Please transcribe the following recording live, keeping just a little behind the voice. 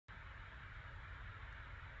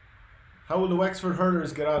How will the Wexford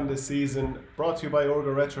Hurlers get on this season? Brought to you by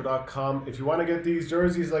OrgaRetro.com. If you want to get these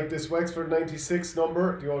jerseys like this Wexford 96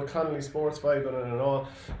 number, the old Connolly Sports 5 and all,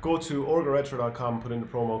 go to OrgaRetro.com, put in the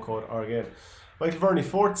promo code RGAME. Michael Verney,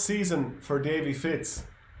 fourth season for Davy Fitz.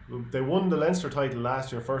 They won the Leinster title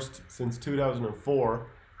last year, first since 2004.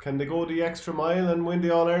 Can they go the extra mile and win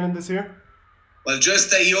the All-Ireland this year? Well, just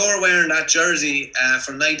that you're wearing that jersey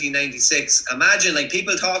from 1996. Imagine,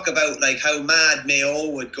 people talk about how mad Mayo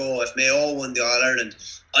would go if Mayo won the All-Ireland.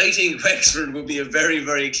 I think Wexford would be a very,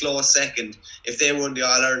 very close second if they won the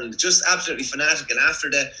All-Ireland. Just absolutely fanatic. And after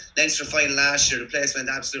the Leinster final last year, the place went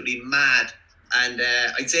absolutely mad. And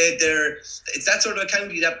I'd say it's that sort of a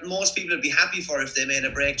county that most people would be happy for if they made a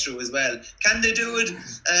breakthrough as well. Can they do it?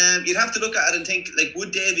 You'd have to look at it and think,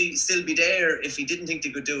 would Davy still be there if he didn't think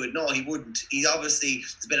they could do it? No, he wouldn't. He obviously,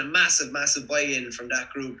 there's been a massive, massive buy-in from that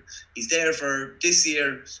group. He's there for this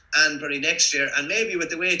year and probably next year. And maybe with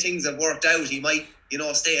the way things have worked out, he might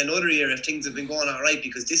stay another year if things have been going all right,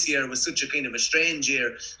 because this year was such a kind of a strange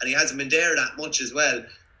year and he hasn't been there that much as well.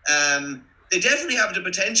 They definitely have the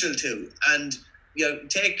potential to, and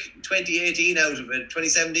take 2018 out of it.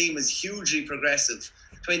 2017 was hugely progressive.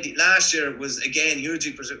 Last year was again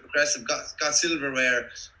hugely progressive. Got silverware.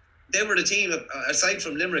 They were the team aside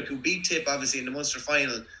from Limerick who beat Tip obviously in the Munster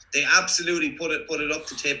final. They absolutely put it up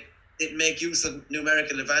to Tip. Didn't make use of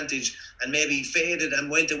numerical advantage and maybe faded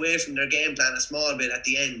and went away from their game plan a small bit at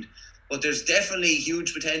the end. But there's definitely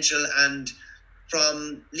huge potential, and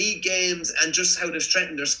from league games and just how they've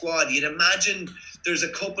strengthened their squad, you'd imagine there's a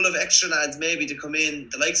couple of extra lads maybe to come in,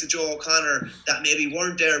 the likes of Joe O'Connor, that maybe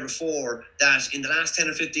weren't there before, that in the last 10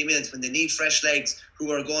 or 15 minutes when they need fresh legs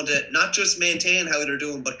who are going to not just maintain how they're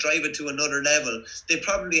doing but drive it to another level. They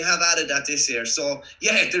probably have added that this year. So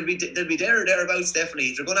yeah, they'll be there or thereabouts definitely.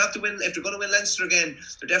 If they're going to win Leinster again,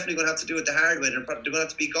 they're definitely going to have to do it the hard way. They're going to have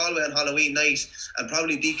to beat Galway on Halloween night and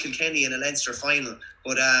probably beat Kilkenny in a Leinster final.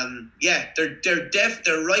 But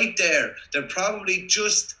they're right there. They're probably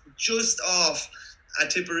just off a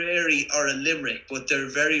Tipperary or a Limerick, but they're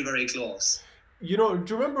very, very close. Do you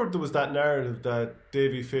remember there was that narrative that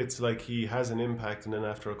Davy Fitz, he has an impact, and then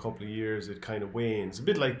after a couple of years it kind of wanes? A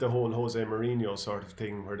bit like the whole Jose Mourinho sort of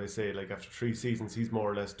thing, where they say after 3 seasons he's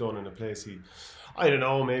more or less done in a place. I don't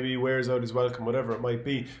know, maybe he wears out his welcome, whatever it might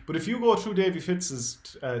be. But if you go through Davy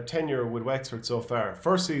Fitz's tenure with Wexford so far,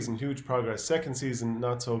 first season, huge progress. Second season,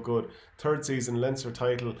 not so good. Third season, Leinster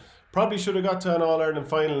title. Probably should have got to an All-Ireland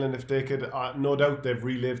final, and if they could, no doubt they've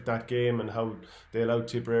relived that game and how they allowed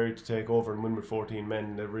Tipperary to take over and win with 14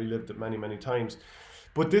 men. They've relived it many, many times.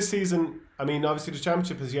 But this season, obviously the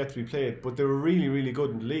championship has yet to be played, but they were really, really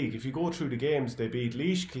good in the league. If you go through the games, they beat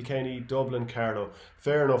Laois, Kilkenny, Dublin, Carlow.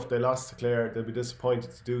 Fair enough, they lost to Clare. They'll be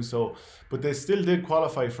disappointed to do so. But they still did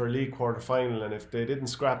qualify for a league quarter-final, and if they didn't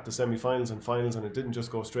scrap the semi-finals and finals and it didn't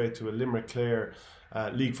just go straight to a Limerick-Clare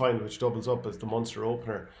league final, which doubles up as the Munster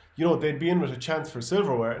opener, they'd be in with a chance for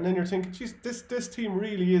silverware. And then you're thinking, geez, this team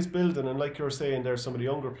really is building. And like you were saying, there's some of the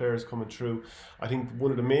younger players coming through. I think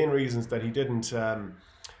one of the main reasons that he didn't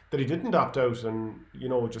opt out and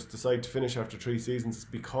just decide to finish after 3 seasons is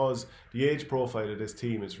because the age profile of this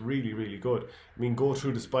team is really, really good. Go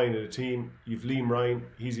through the spine of the team. You've Liam Ryan,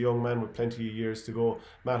 he's a young man with plenty of years to go.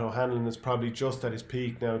 Matt O'Hanlon is probably just at his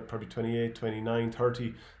peak now, probably 28, 29,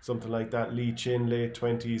 30, something like that. Lee Chin, late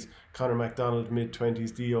 20s. Conor MacDonald,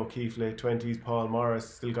 mid-20s. Dee O'Keefe, late 20s. Paul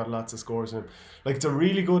Morris, still got lots of scores in him. It's a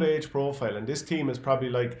really good age profile, and this team is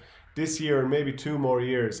probably this year and maybe 2 more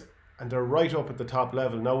years, and they're right up at the top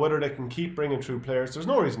level. Now, whether they can keep bringing through players, there's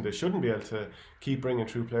no reason they shouldn't be able to keep bringing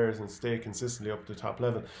through players and stay consistently up at the top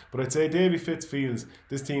level. But I'd say Davy Fitz feels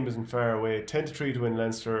this team isn't far away. 10-3 to win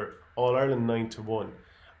Leinster, All-Ireland 9-1.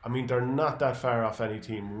 They're not that far off any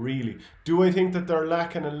team, really. Do I think that they're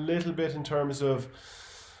lacking a little bit in terms of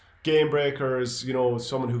game breakers,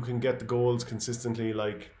 someone who can get the goals consistently,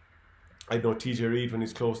 I know TJ Reid when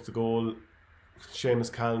he's close to goal,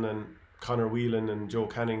 Seamus Callanan, Conor Whelan and Joe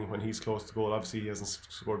Canning when he's close to goal. Obviously he hasn't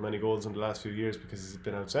scored many goals in the last few years because he's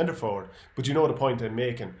been out centre forward. But you know the point I'm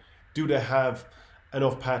making. Do they have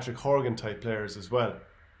enough Patrick Horgan type players as well?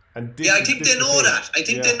 And I think they know that. I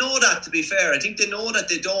think they know that, to be fair. I think they know that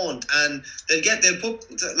they don't, and they'll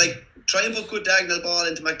try and put good diagonal ball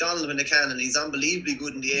into McDonald when they can, and he's unbelievably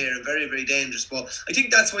good in the air and very, very dangerous. But I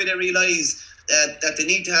think that's why they realise that they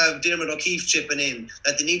need to have Dermot O'Keefe chipping in,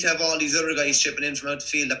 that they need to have all these other guys chipping in from out the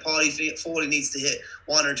field, that Paulie Foley needs to hit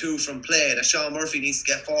one or two from play, that Sean Murphy needs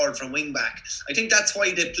to get forward from wing back. I think that's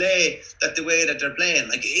why they play that the way that they're playing.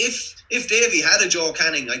 Like if Davy had a Joe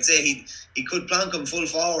Canning, I'd say he could plonk him full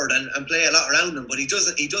forward and play a lot around him, but he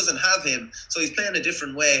doesn't have him, so he's playing a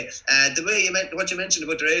different way. The way what you mentioned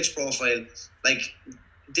about their age profile, like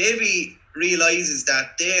Davy realises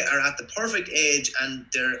that they are at the perfect age and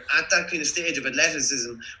they're at that kind of stage of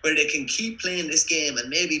athleticism where they can keep playing this game and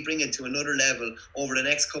maybe bring it to another level over the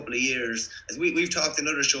next couple of years. As we've talked in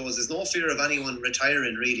other shows, there's no fear of anyone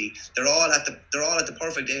retiring really. They're all at the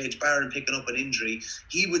perfect age, barring picking up an injury.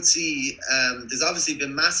 He would see there's obviously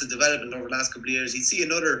been massive development over the last couple of years. He'd see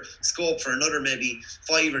another scope for another maybe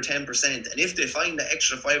 5 or 10%, and if they find the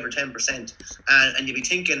extra 5 or 10%, and you'd be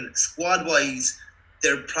thinking squad wise,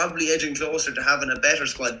 they're probably edging closer to having a better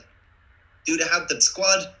squad. Do they have the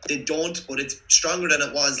squad? They don't, but it's stronger than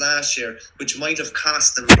it was last year, which might have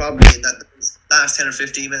cost them probably in that last 10 or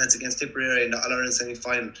 15 minutes against Tipperary in the All-Ireland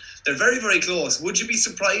semi-final. They're very, very close. Would you be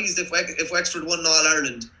surprised if Wexford won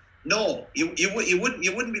All-Ireland? No, you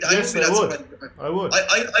wouldn't be. Yes, I would.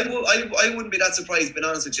 I wouldn't be that surprised, being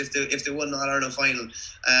honest with you, if they won the All-Ireland final.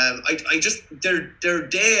 They're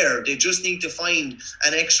there. They just need to find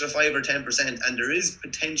an extra 5 or 10%, and there is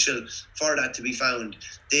potential for that to be found.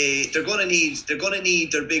 They're gonna need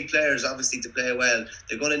their big players obviously to play well.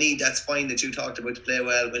 They're gonna need that spine that you talked about to play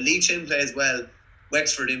well. When Lee Chin plays well,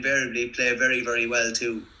 Wexford invariably play very, very well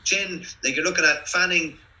too. Chin, like you're looking at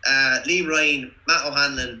Fanning, Liam Ryan, Matt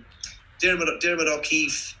O'Hanlon, Dermot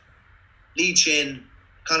O'Keefe, Lee Chin,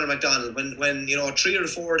 Conor McDonald. When 3 or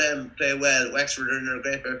 4 of them play well, Wexford are in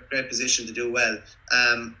a great position to do well.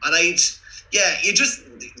 You just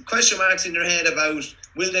question marks in your head about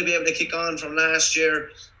will they be able to kick on from last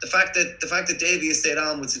year. The fact that Davy has stayed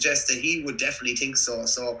on would suggest that he would definitely think so.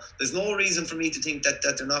 So there's no reason for me to think that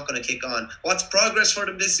they're not going to kick on. What's progress for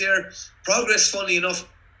them this year? Progress, funnily enough,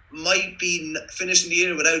 might be finishing the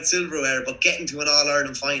year without silverware, but getting to an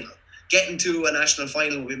All-Ireland final. Getting to a national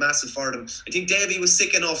final will be massive for them. I think Davy was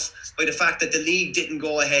sick enough by the fact that the league didn't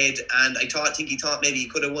go ahead, and I think he thought maybe he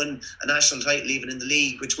could have won a national title even in the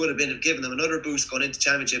league, which would have given them another boost going into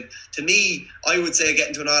championship. To me, I would say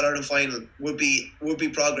getting to an All-Ireland final would be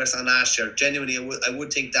progress on last year. Genuinely, I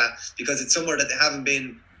would think that, because it's somewhere that they haven't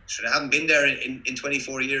been there in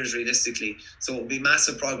 24 years realistically. So it would be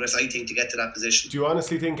massive progress, I think, to get to that position. Do you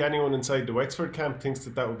honestly think anyone inside the Wexford camp thinks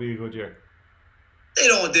that would be a good year? They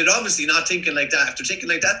don't. They're obviously not thinking like that. If they're thinking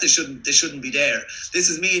like that, they shouldn't be there. This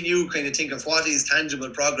is me and you kind of think of what is tangible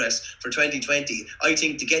progress for 2020. I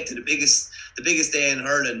think to get to the biggest day in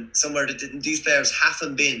hurling, somewhere that these players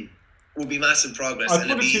haven't been, would be massive progress. I'll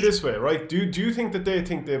put it to you this way, right? Do you think that they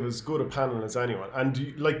think they have as good a panel as anyone? And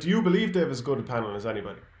do you believe they have as good a panel as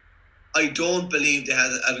anybody? I don't believe they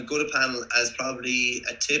have as good a panel as probably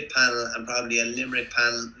a Tip panel and probably a Limerick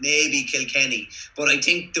panel, maybe Kilkenny. But I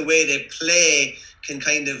think the way they play can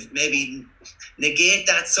kind of maybe negate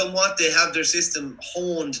that somewhat. They have their system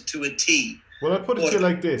honed to a T. Well, I'll put it to you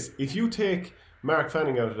like this. If you take Mark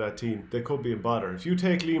Fanning out of that team, they could be in bother. If you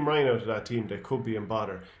take Liam Ryan out of that team, they could be in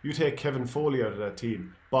bother. You take Kevin Foley out of that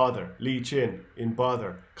team, bother. Lee Chin, in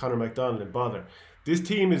bother. Conor McDonald, in bother. This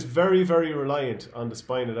team is very, very reliant on the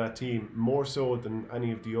spine of that team, more so than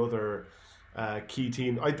any of the other key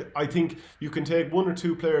teams. I think you can take 1 or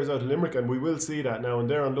 2 players out of Limerick, and we will see that now, and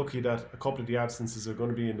they're unlucky that a couple of the absences are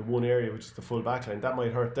going to be in the one area, which is the full back line. That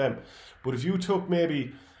might hurt them. But if you took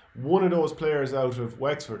maybe one of those players out of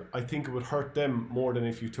Wexford, I think it would hurt them more than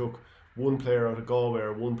if you took one player out of Galway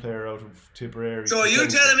or one player out of Tipperary. So are you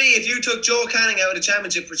telling me if you took Joe Canning out of the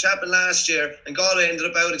championship, which happened last year, and Galway ended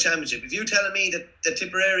up out of the championship, if you telling me that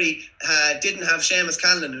Tipperary didn't have Seamus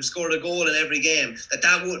Callan, who scored a goal in every game,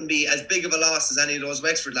 that wouldn't be as big of a loss as any of those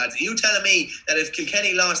Wexford lads? Are you telling me that if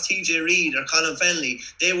Kilkenny lost TJ Reid or Colin Fennelly,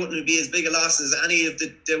 they wouldn't be as big a loss as any of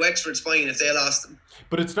the Wexford spine if they lost them?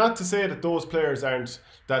 But it's not to say that those players aren't,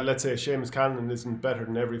 that let's say Seamus Callan isn't better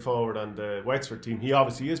than every forward on the Wexford team. He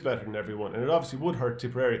obviously is better than everyone, and it obviously would hurt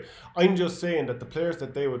Tipperary. I'm just saying that the players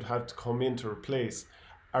that they would have to come in to replace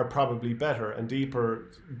are probably better and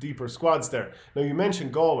deeper squads there. Now, you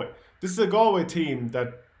mentioned Galway. This is a Galway team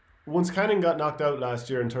that once Canning got knocked out last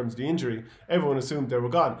year in terms of the injury, everyone assumed they were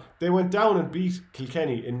gone. They went down and beat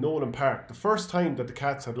Kilkenny in Nolan Park, the first time that the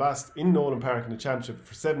Cats had lost in Nolan Park in the championship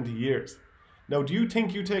for 70 years. Now, do you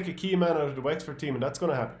think you take a key man out of the Wexford team and that's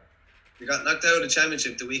going to happen? You got knocked out of the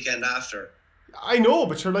championship the weekend after. I know,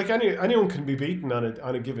 but you're like anyone can be beaten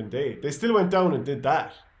on a given day. They still went down and did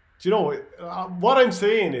that. Do you know, what I'm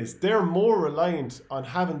saying is they're more reliant on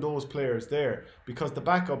having those players there because the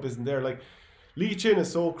backup isn't there. Like, Lee Chin is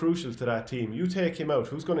so crucial to that team. You take him out,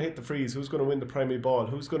 who's going to hit the freeze? Who's going to win the primary ball?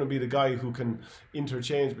 Who's going to be the guy who can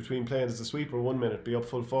interchange between playing as a sweeper 1 minute, be up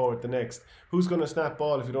full forward the next? Who's going to snap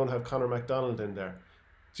ball if you don't have Conor McDonald in there?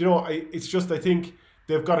 Do you know, it's just, I think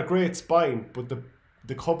they've got a great spine, but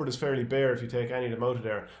the cupboard is fairly bare if you take any of them out of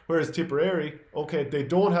there. Whereas Tipperary, okay, they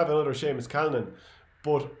don't have another Seamus Callanan,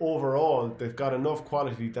 but overall they've got enough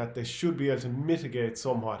quality that they should be able to mitigate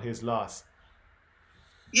somewhat his loss.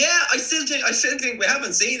 Yeah, I still think we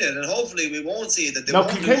haven't seen it, and hopefully we won't see it. That they now,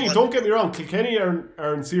 won't Kilkenny, don't get me wrong, Kilkenny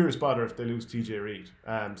are in serious bother if they lose TJ Reid.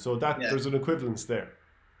 So there's an equivalence there.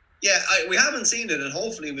 Yeah, we haven't seen it, and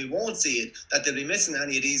hopefully we won't see it, that they'll be missing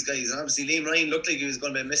any of these guys. And obviously Liam Ryan looked like he was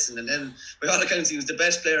going to be missing, and then by all accounts he was the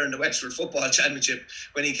best player in the Wexford Football Championship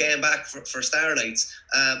when he came back for Starlights.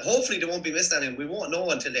 Hopefully they won't be missing anyone. We won't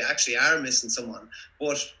know until they actually are missing someone.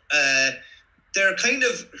 But they're kind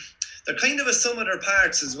of a sum of their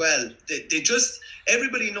parts as well. They just,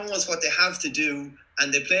 everybody knows what they have to do,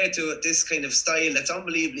 and they play to this kind of style that's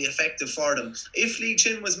unbelievably effective for them. If Lee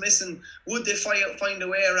Chin was missing, would they find a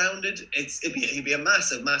way around it? It'd be a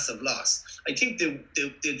massive, massive loss. I think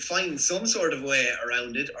they'd find some sort of way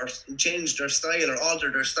around it, or change their style or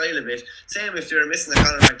alter their style a bit. Same if they were missing a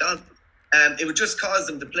Conor McDonald. It would just cause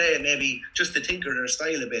them to play, maybe just to tinker their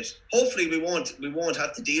style a bit. Hopefully we won't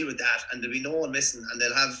have to deal with that, and there'll be no one missing, and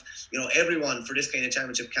they'll have, you know, everyone for this kind of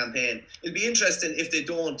championship campaign. It'll be interesting if they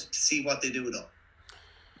don't, to see what they do though.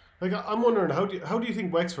 Like, I'm wondering, how do you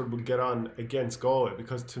think Wexford would get on against Galway?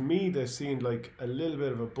 Because to me, they seemed like a little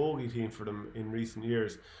bit of a bogey team for them in recent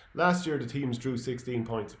years. Last year, the teams drew 16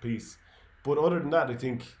 points apiece. But other than that, I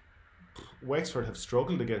think Wexford have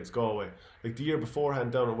struggled against Galway. Like the year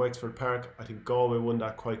beforehand down at Wexford Park, I think Galway won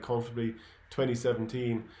that quite comfortably.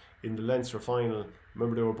 2017 in the Leinster final,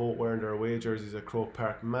 remember they were both wearing their away jerseys at Croke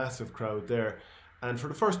Park, massive crowd there. And for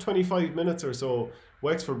the first 25 minutes or so,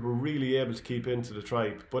 Wexford were really able to keep into the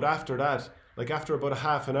tribe. But after that, like after about a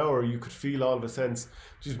half an hour, you could feel all of a sense,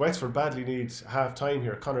 geez, Wexford badly needs half time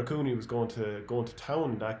here. Conor Cooney was going to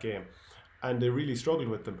town in that game, and they really struggled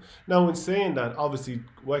with them. Now, in saying that, obviously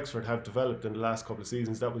Wexford have developed in the last couple of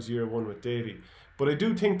seasons. That was year one with Davy. But I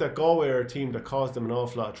do think that Galway are a team that caused them an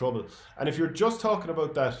awful lot of trouble. And if you're just talking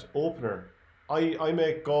about that opener, I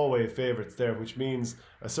make Galway favourites there, which means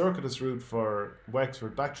a circuitous route for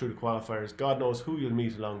Wexford back through the qualifiers. God knows who you'll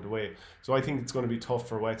meet along the way. So I think it's going to be tough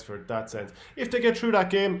for Wexford in that sense. If they get through that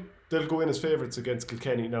game, they'll go in as favourites against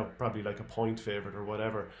Kilkenny. Now, probably like a point favourite or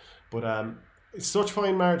whatever. But it's such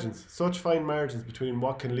fine margins between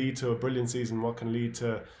what can lead to a brilliant season, what can lead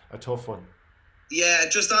to a tough one. Yeah,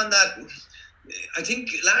 just on that, I think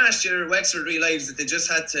last year Wexford realised that they just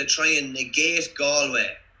had to try and negate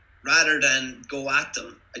Galway rather than go at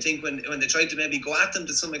them. I think when they tried to maybe go at them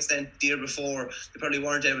to some extent the year before, they probably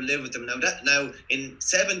weren't able to live with them. Now in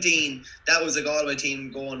 17, that was a Galway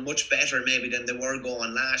team going much better maybe than they were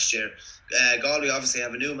going last year. Galway obviously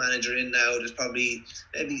have a new manager in now. There's probably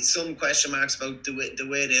maybe some question marks about the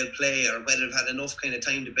way they'll play, or whether they've had enough kind of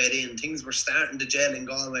time to bed in. Things were starting to gel in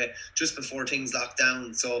Galway just before things locked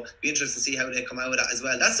down, so it'll be interesting to see how they come out of that as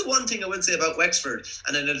well. That's the one thing I would say about Wexford,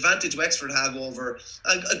 and an advantage Wexford have over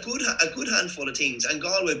a good handful of teams, and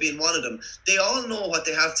Galway being one of them. They all know what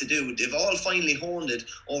they have to do. They've all finally honed it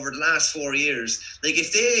over the last 4 years. Like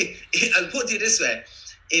I'll put it this way,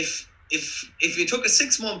 if you took a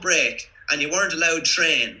 6-month break and you weren't allowed to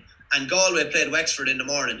train, and Galway played Wexford in the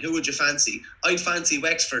morning, who would you fancy? I'd fancy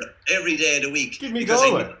Wexford every day of the week. Give me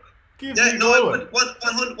Galway. No,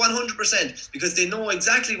 100%, because they know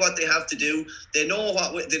exactly what they have to do. They all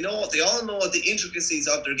know the intricacies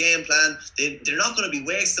of their game plan. They're not going to be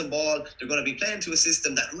wasting ball. They're going to be playing to a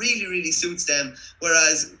system that really, really suits them.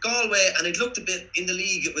 Whereas Galway, and it looked a bit in the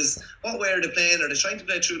league, it was, what way are they playing? Are they trying to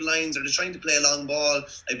play through the lines? Are they trying to play a long ball?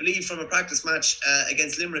 I believe from a practice match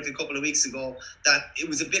against Limerick a couple of weeks ago, that it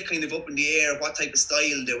was a bit kind of up in the air what type of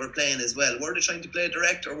style they were playing as well. Were they trying to play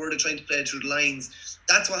direct, or were they trying to play through the lines?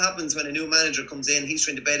 That's what happens when a new manager comes in. He's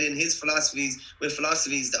trying to bed in his philosophies with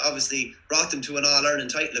philosophies that obviously brought them to an All-Ireland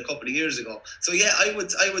title a couple of years ago. So yeah, I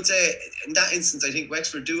would say in that instance, I think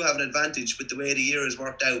Wexford do have an advantage with the way the year has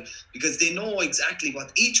worked out, because they know exactly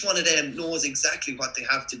what, each one of them knows exactly what they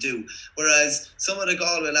have to do. Whereas some of the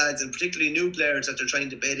Galway lads, and particularly new players that they're trying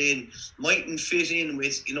to bed in, mightn't fit in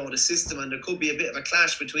with, the system, and there could be a bit of a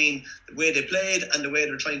clash between the way they played and the way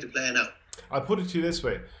they're trying to play now. I'll put it to you this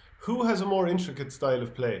way. Who has a more intricate style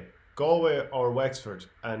of play, Galway or Wexford?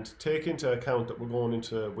 And take into account that we're going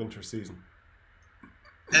into winter season.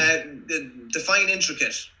 Define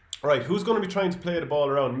intricate. Right, who's going to be trying to play the ball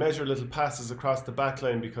around, measure little passes across the back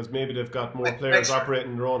line, because maybe they've got more players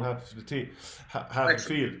operating their own half of the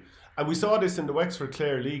field? And we saw this in the Wexford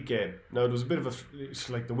Clare League game. Now, there was a bit of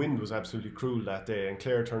like the wind was absolutely cruel that day, and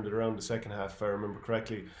Clare turned it around the second half, if I remember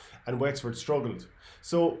correctly, and Wexford struggled.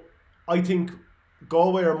 So I think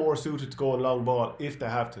Galway are more suited to going long ball if they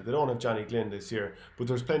have to. They don't have Johnny Glynn this year, but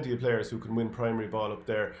there's plenty of players who can win primary ball up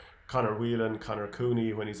there. Conor Whelan, Conor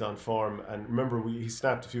Cooney when he's on form, and remember he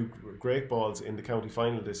snapped a few great balls in the county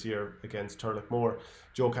final this year against Turlough.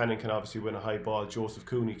 Joe Cannon can obviously win a high ball. Joseph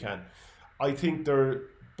Cooney can. I think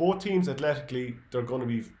both teams athletically, they're going to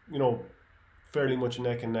be, fairly much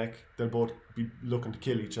neck and neck. They'll both be looking to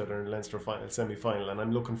kill each other in the Leinster semi-final, and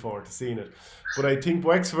I'm looking forward to seeing it. But I think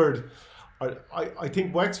I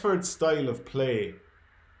think Wexford's style of play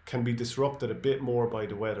can be disrupted a bit more by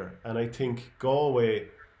the weather, and I think Galway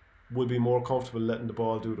will be more comfortable letting the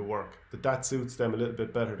ball do the work. That suits them a little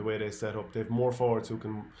bit better the way they set up. They have more forwards who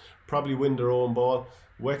can probably win their own ball.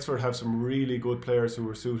 Wexford have some really good players who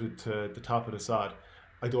are suited to the top of the sod.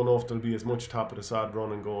 I don't know if there'll be as much top of the sod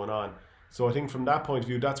running going on. So I think from that point of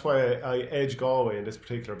view, that's why I edge Galway in this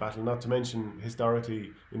particular battle, not to mention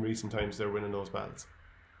historically in recent times they're winning those battles.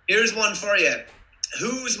 Here's one for you.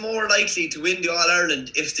 Who's more likely to win the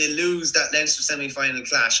All-Ireland if they lose that Leinster semi-final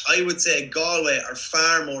clash? I would say Galway are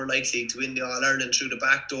far more likely to win the All-Ireland through the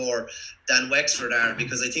back door than Wexford are,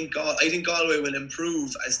 because I think Galway will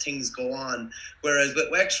improve as things go on. Whereas with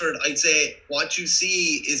Wexford, I'd say what you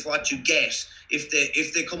see is what you get.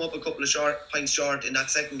 If they come up a couple of points short in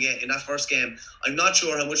that first game, I'm not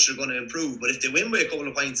sure how much they're going to improve. But if they win by a couple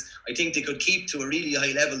of points, I think they could keep to a really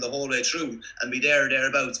high level the whole way through and be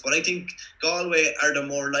thereabouts. But I think Galway are the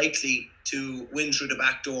more likely to win through the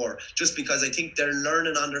back door, just because I think they're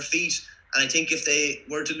learning on their feet. And I think if they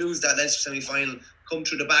were to lose that Leinster semi-final, come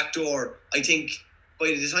through the back door, I think by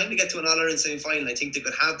the time they get to an All-Ireland semi-final, I think they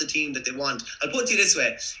could have the team that they want. I'll put it to you this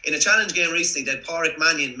way. In a challenge game recently, they had Pádraig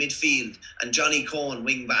Mannion midfield and Johnny Cohen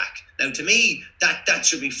wing back. Now, to me, that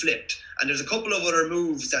should be flipped. And there's a couple of other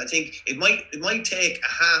moves that I think it might take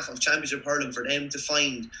a half of Championship hurling for them to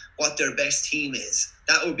find what their best team is.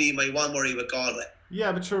 That would be my one worry with Galway.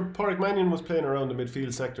 Yeah, but sure, Pádraig Mannion was playing around the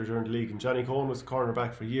midfield sector during the league, and Johnny Cohen was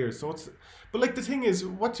cornerback for years. But the thing is,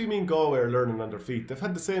 what do you mean Galway are learning on their feet? They've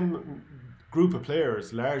had the same group of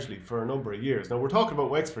players largely for a number of years. Now we're talking about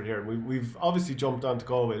Wexford here, and we've obviously jumped onto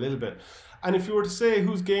Galway a little bit. And if you were to say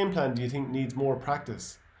whose game plan do you think needs more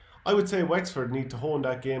practice, I would say Wexford need to hone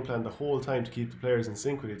that game plan the whole time to keep the players in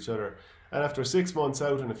sync with each other. And after 6 months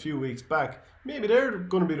out and a few weeks back, maybe they're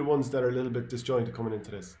going to be the ones that are a little bit disjointed coming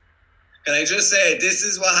into this. Can I just say, this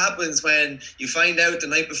is what happens when you find out the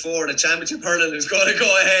night before the Championship hurling is going to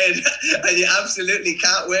go ahead and you absolutely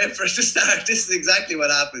can't wait for it to start. This is exactly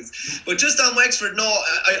what happens. But just on Wexford, no,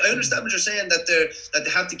 I understand what you're saying, that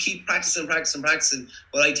they have to keep practicing.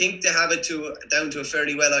 But I think they have it down to a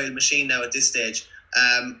fairly well-oiled machine now at this stage.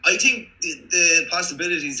 I think the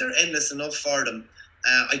possibilities are endless enough for them.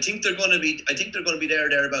 I think they're going to be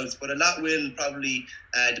thereabouts, but a lot will probably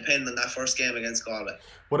depend on that first game against Galway.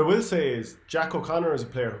 What I will say is Jack O'Connor is a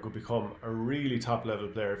player who could become a really top level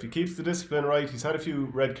player if he keeps the discipline right. He's had a few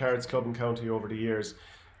red cards club and county over the years.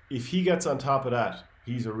 If he gets on top of that,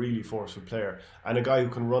 he's a really forceful player and a guy who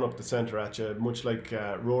can run up the centre at you, much like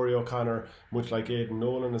Rory O'Connor, much like Aidan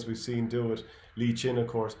Nolan, as we've seen do it, Lee Chin, of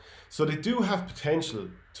course. So they do have potential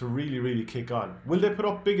to really, really kick on. Will they put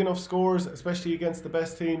up big enough scores, especially against the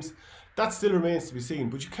best teams? That still remains to be seen,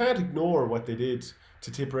 but you can't ignore what they did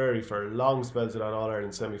to Tipperary for long spells of that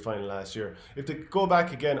All-Ireland semi-final last year. If they go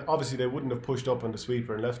back again, obviously they wouldn't have pushed up on the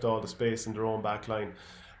sweeper and left all the space in their own back line,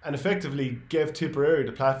 and effectively gave Tipperary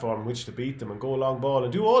the platform in which to beat them and go long ball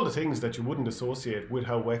and do all the things that you wouldn't associate with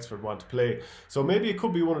how Wexford want to play. So maybe it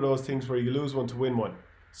could be one of those things where you lose one to win one.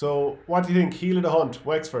 So what do you think? Heel of the hunt,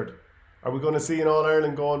 Wexford. Are we going to see an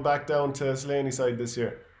All-Ireland going back down to Slaney side this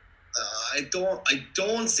year? I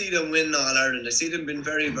don't see them win All-Ireland. I see them being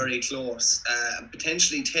very, very close.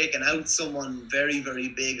 Potentially taking out someone very, very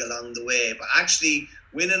big along the way. But actually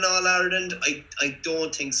winning All-Ireland, I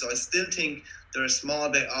don't think so. I still think they're a small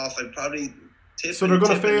bit off. I'd probably tip. So they're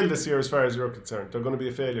going to fail this year as far as you're concerned? They're going to be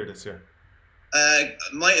a failure this year?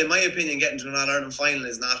 In my opinion, getting to an All-Ireland final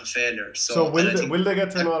is not a failure. So will they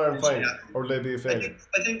get to an All-Ireland final, or will they be a failure?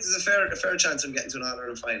 I think there's a fair chance of getting to an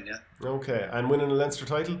All-Ireland final, yeah. Okay, and winning a Leinster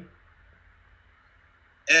title?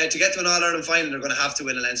 To get to an All-Ireland final, they're going to have to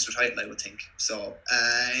win a Leinster title, I would think. So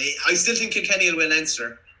I still think Kilkenny will win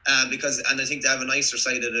Leinster, and I think they have a nicer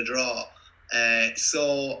side of the draw.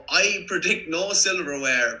 So I predict no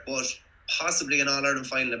silverware, but possibly an All-Ireland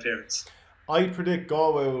final appearance. I predict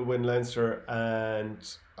Galway will win Leinster, and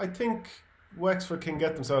I think Wexford can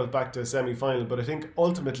get themselves back to a semi-final, but I think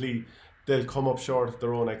ultimately they'll come up short of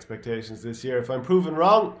their own expectations this year. If I'm proven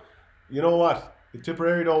wrong, You know what? If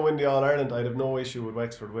Tipperary don't win the All Ireland, I'd have no issue with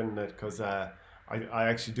Wexford winning it because I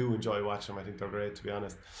actually do enjoy watching them. I think they're great, to be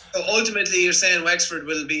honest. So ultimately, you're saying Wexford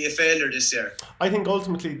will be a failure this year? I think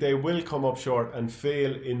ultimately they will come up short and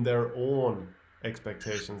fail in their own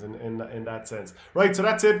expectations in that sense. Right, so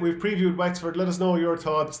that's it. We've previewed Wexford. Let us know your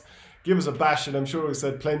thoughts. Give us a bash, and I'm sure we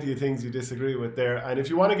said plenty of things you disagree with there. And if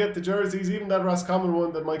you want to get the jerseys, even that Roscommon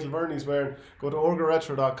one that Michael Verney's wearing, go to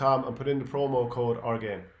orgaretro.com and put in the promo code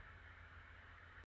OurGame.